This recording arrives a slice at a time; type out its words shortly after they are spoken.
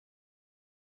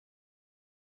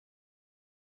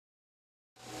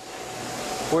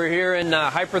We're here in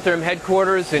Hypertherm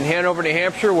headquarters in Hanover, New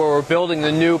Hampshire, where we're building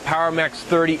the new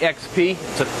Powermax30 XP.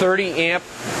 It's a 30 amp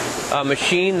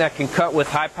machine that can cut with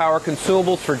high power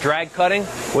consumables for drag cutting.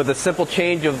 With a simple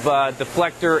change of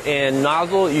deflector and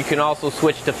nozzle, you can also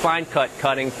switch to fine cut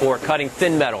cutting for cutting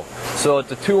thin metal. So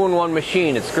it's a 2-in-1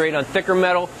 machine. It's great on thicker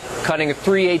metal, cutting a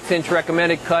 3/8 inch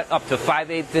recommended cut up to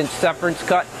 5/8 inch severance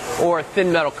cut, or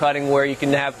thin metal cutting where you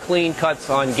can have clean cuts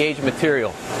on gauge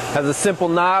material. Has a simple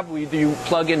knob. You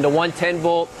plug into 110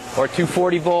 volt or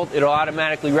 240 volt. It'll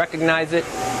automatically recognize it,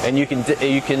 and you can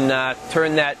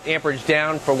turn that amperage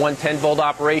down for 110 volt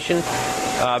operation.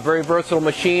 Very versatile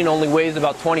machine. Only weighs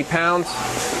about 20 pounds.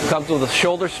 Comes with a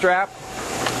shoulder strap.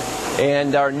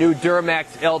 And our new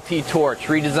Duramax LT torch,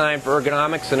 redesigned for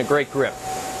ergonomics and a great grip.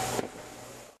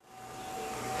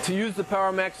 To use the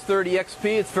Powermax30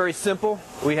 XP, it's very simple.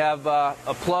 We have a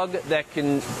plug that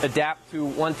can adapt to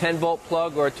 110 volt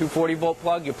plug or a 240 volt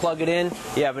plug. You plug it in,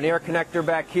 you have an air connector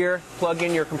back here, plug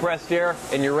in your compressed air,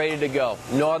 and you're ready to go.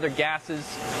 No other gases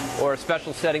or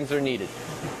special settings are needed.